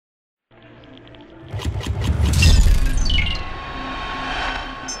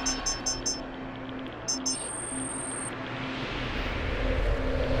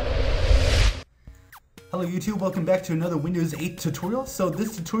Hello YouTube, welcome back to another Windows 8 tutorial. So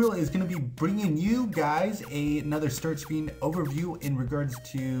this tutorial is going to be bringing you guys another start screen overview in regards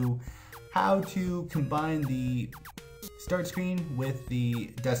to how to combine the start screen with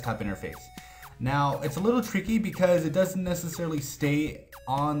the desktop interface. Now it's a little tricky because it doesn't necessarily stay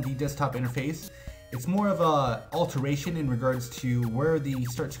on the desktop interface. It's more of a alteration in regards to where the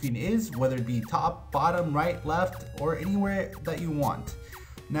start screen is, whether it be top, bottom, right, left, or anywhere that you want.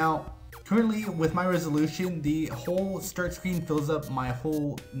 Now currently, with my resolution, the whole start screen fills up my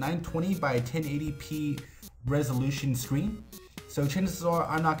whole 920 by 1080p resolution screen. So chances are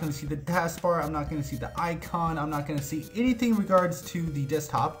I'm not going to see the taskbar, I'm not going to see the icon, I'm not going to see anything in regards to the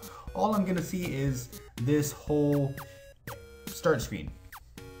desktop. All I'm going to see is this whole start screen.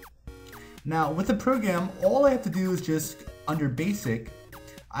 Now with the program, all I have to do is just under basic,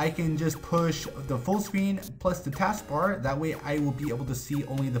 I can just push the full screen plus the taskbar. That way I will be able to see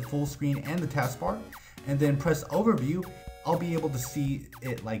only the full screen and the taskbar, and then press overview. I'll be able to see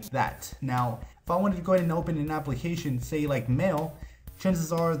it like that. Now if I wanted to go ahead and open an application, say like mail,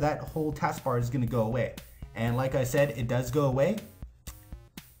 chances are that whole taskbar is going to go away, and like I said, it does go away.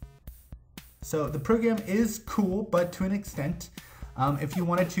 So the program is cool, but to an extent. If you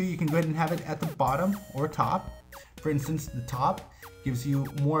wanted to, you can go ahead and have it at the bottom or top. For instance, the top gives you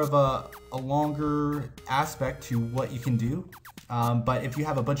more of a longer aspect to what you can do. But if you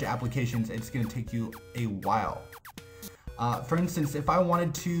have a bunch of applications, it's going to take you a while. For instance, if I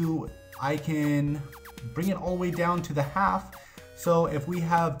wanted to, I can bring it all the way down to the half. So if we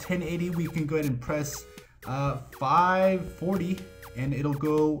have 1080, we can go ahead and press 540 and it'll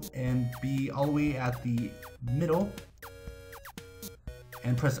go and be all the way at the middle,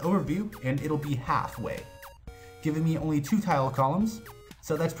 and press overview and it'll be halfway, giving me only 2 tile columns.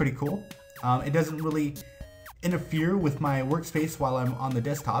 So that's pretty cool. It doesn't really interfere with my workspace while I'm on the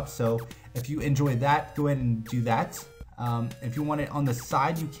desktop. So if you enjoy that, go ahead and do that. If you want it on the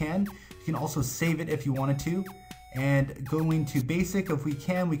side, you can. You can also save it if you wanted to. And going to basic, if we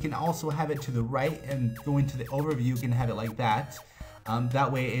can also have it to the right, and going to the overview, you can have it like that.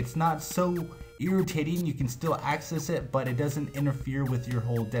 That way it's not so irritating, you can still access it, but it doesn't interfere with your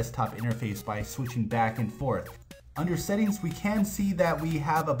whole desktop interface by switching back and forth. Under settings, we can see that we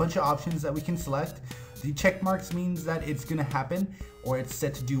have a bunch of options that we can select. The check marks means that it's going to happen, or it's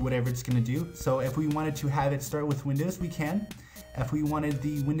set to do whatever it's going to do. So if we wanted to have it start with Windows, we can. If we wanted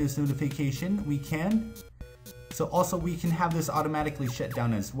the Windows notification, we can. So also we can have this automatically shut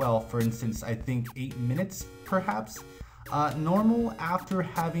down as well. For instance, I think 8 minutes perhaps. Normal after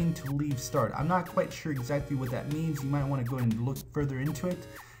having to leave start. I'm not quite sure exactly what that means. You might want to go and look further into it.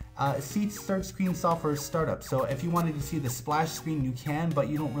 See start screen software startup. So if you wanted to see the splash screen, you can, but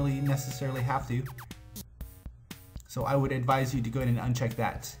you don't really necessarily have to. So I would advise you to go ahead and uncheck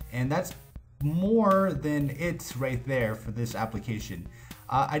that. And that's more than it's right there for this application.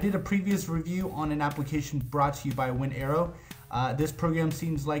 I did a previous review on an application brought to you by WinArrow. This program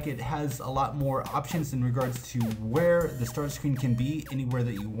seems like it has a lot more options in regards to where the start screen can be anywhere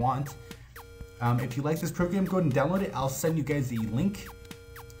that you want. If you like this program, go ahead and download it. I'll send you guys the link.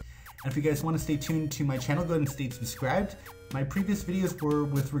 And if you guys want to stay tuned to my channel, go ahead and stay subscribed. My previous videos were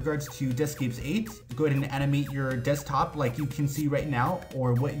with regards to Deskscapes 8. Go ahead and animate your desktop like you can see right now,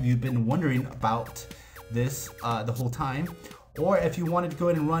 or what you've been wondering about this the whole time. Or if you wanted to go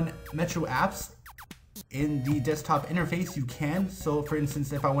ahead and run Metro apps in the desktop interface, you can. So for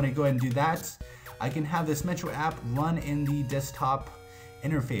instance, if I want to go ahead and do that, I can have this Metro app run in the desktop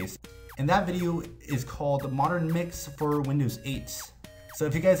interface. And that video is called Modern Mix for Windows 8. So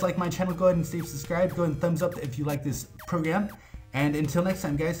if you guys like my channel, go ahead and stay subscribed. Go ahead and thumbs up if you like this program. And until next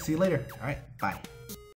time guys, see you later. Alright, bye.